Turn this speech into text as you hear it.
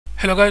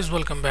Hello guys,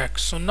 welcome back.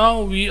 So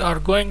now we are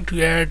going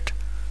to add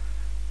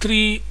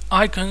three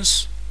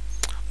icons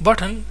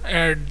button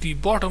at the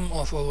bottom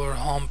of our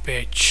home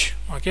page.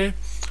 Okay,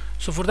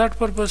 so for that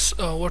purpose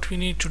what we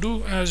need to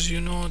do, as you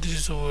know, this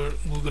is our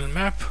Google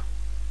map,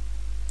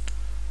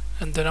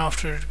 and then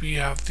after it we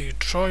have the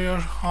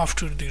drawer.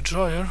 After the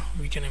drawer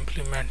we can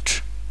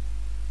implement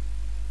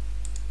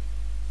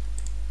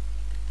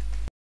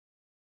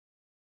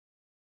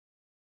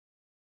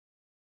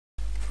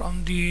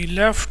from the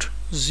left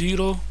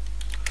 0,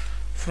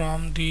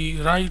 from the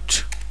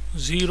right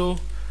 0,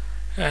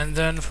 and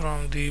then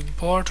from the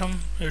bottom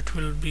it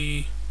will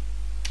be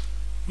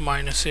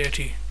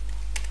 -80.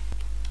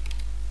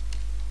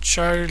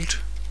 Child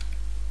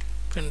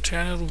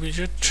container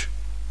widget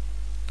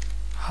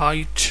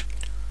height,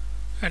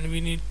 and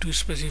we need to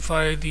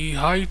specify the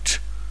height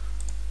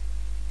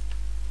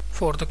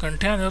for the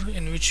container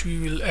in which we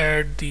will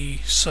add the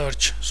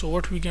search. So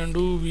what we can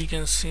do, we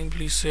can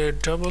simply say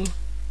double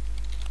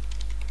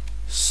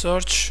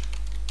search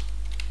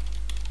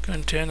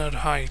container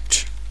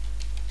height,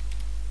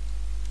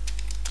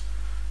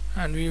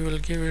 and we will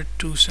give it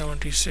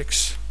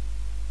 276,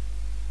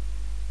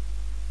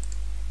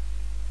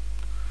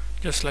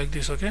 just like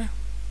this. Okay,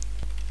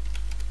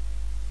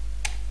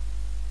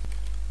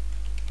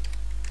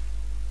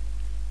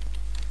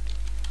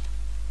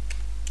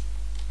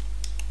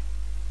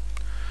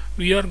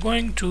 we are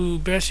going to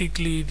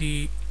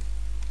basically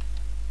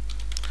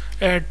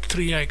add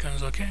three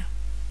icons. Okay,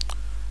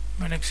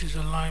 next is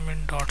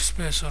alignment dot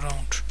space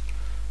around.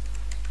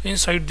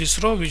 Inside this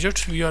row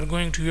widget we are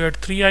going to add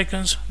three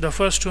icons. The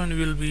first one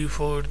will be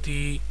for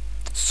the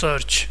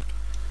search,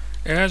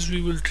 as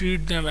we will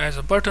treat them as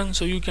a button,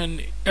 so you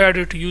can add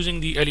it using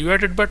the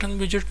elevated button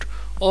widget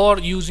or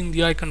using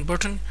the icon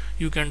button.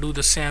 You can do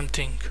the same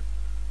thing.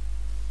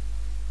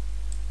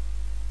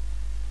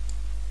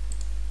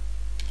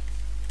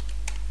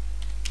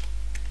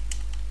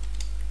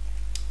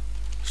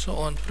 So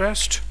on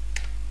pressed,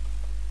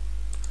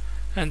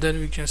 and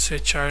then we can say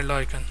child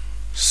icon.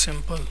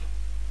 Simple,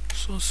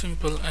 so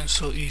simple and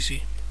so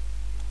easy.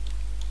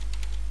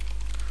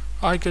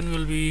 Icon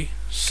will be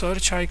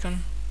search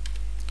icon,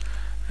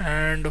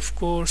 and of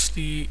course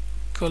the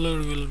color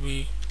will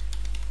be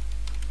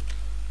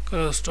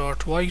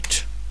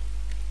colors.white.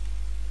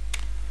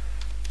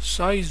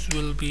 Size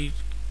will be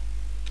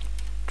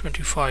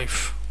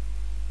 25.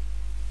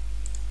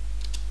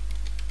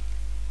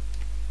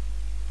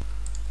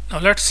 Now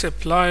let's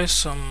apply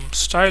some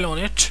style on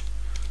it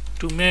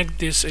to make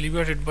this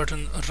elevated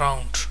button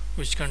round,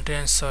 which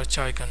contains search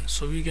icon.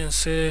 So we can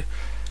say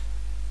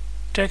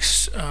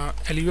text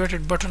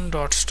elevated button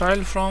dot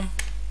style from,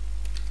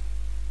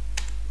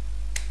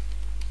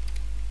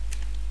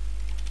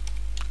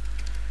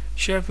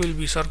 shape will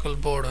be circle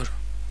border,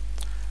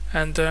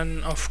 and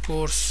then of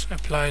course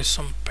apply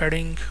some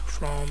padding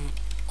from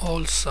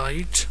all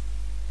sides,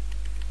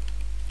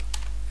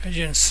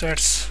 agent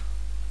sets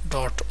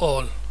dot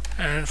all,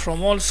 and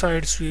from all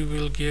sides we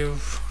will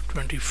give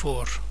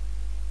 24.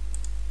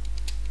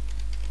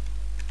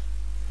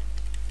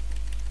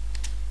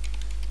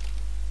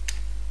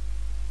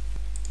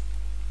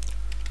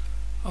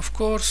 Of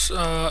course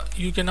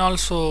you can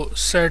also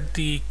set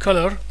the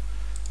color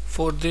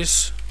for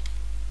this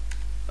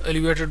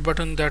elevated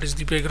button, that is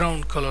the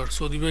background color.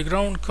 So the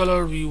background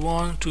color we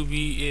want to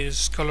be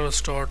is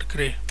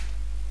colors.gray,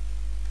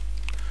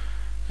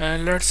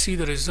 and let's see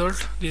the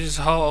result. This is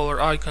how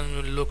our icon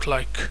will look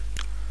like.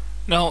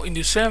 Now in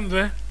the same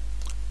way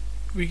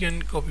we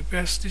can copy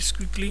paste this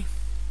quickly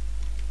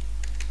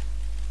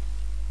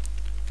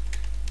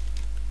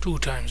 2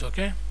 times.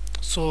 Okay,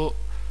 so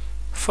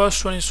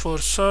first one is for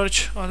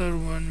search, other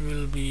one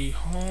will be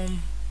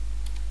home,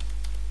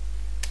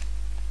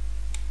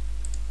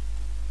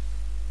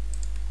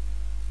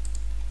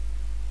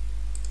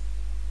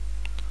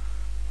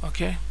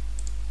 okay,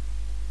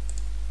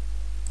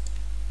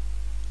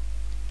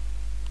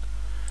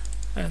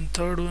 and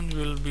third one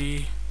will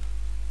be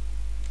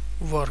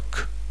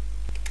work.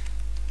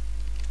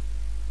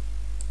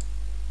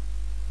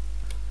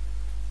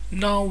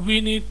 Now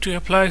we need to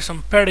apply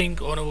some padding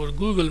on our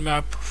Google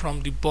map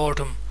from the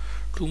bottom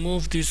to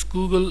move this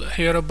Google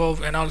here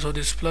above, and also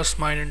this plus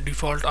minus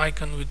default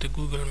icon with the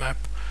Google map.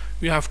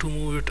 We have to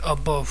move it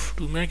above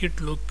to make it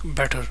look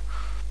better.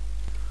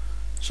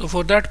 So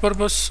for that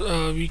purpose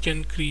we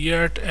can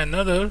create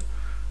another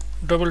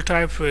double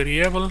type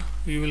variable.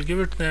 We will give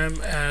it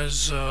name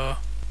as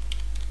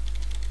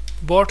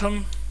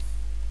bottom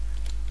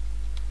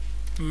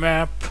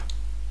map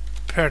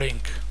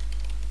padding.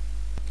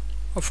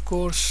 Of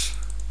course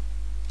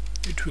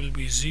it will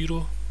be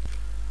 0,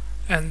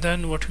 and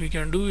then what we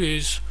can do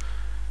is,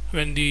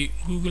 when the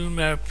Google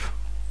map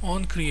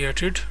on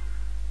created,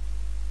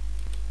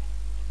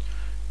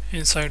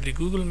 inside the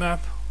Google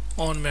map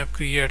on map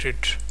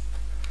created,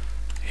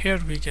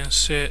 here we can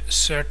say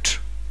set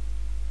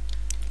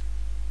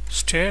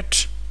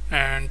state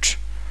and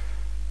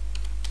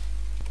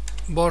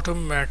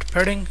bottom mat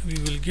padding. We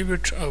will give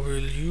it a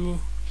value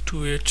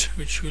to it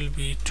which will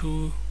be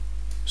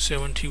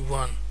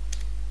 271.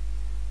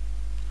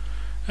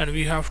 and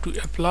we have to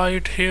apply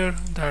it here.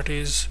 That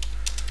is,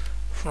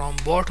 from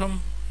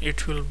bottom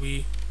it will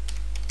be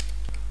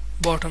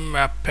bottom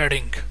map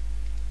padding.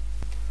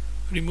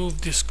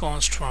 Remove this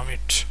const from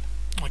it,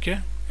 okay,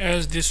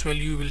 as this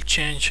value will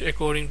change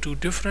according to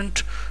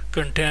different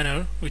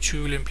container which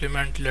we will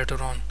implement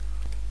later on.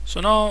 So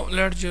now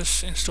let's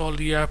just install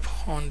the app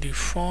on the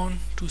phone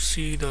to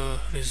see the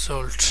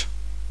result.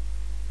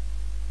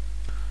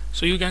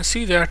 So you can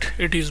see that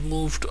it is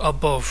moved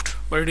above,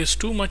 but it is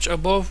too much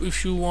above.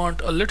 If you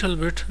want a little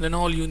bit, then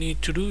all you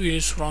need to do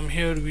is from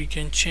here we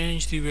can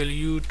change the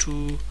value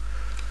to,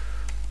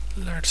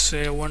 let's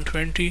say,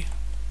 120.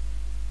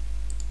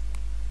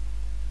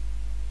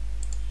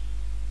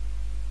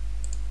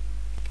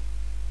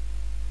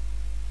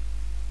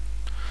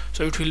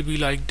 So it will be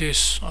like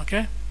this,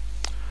 okay.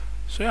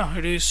 So yeah,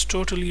 it is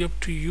totally up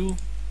to you.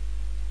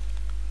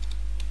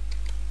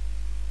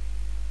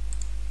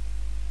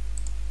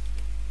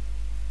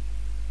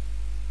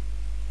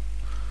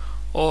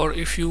 Or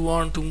if you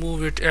want to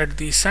move it at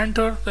the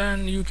center,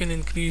 then you can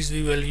increase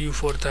the value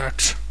for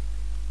that.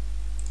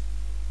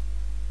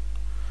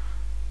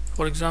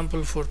 For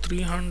example, for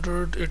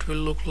 300 it will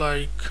look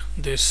like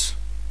this.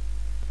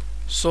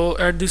 So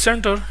at the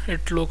center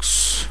it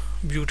looks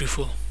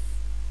beautiful.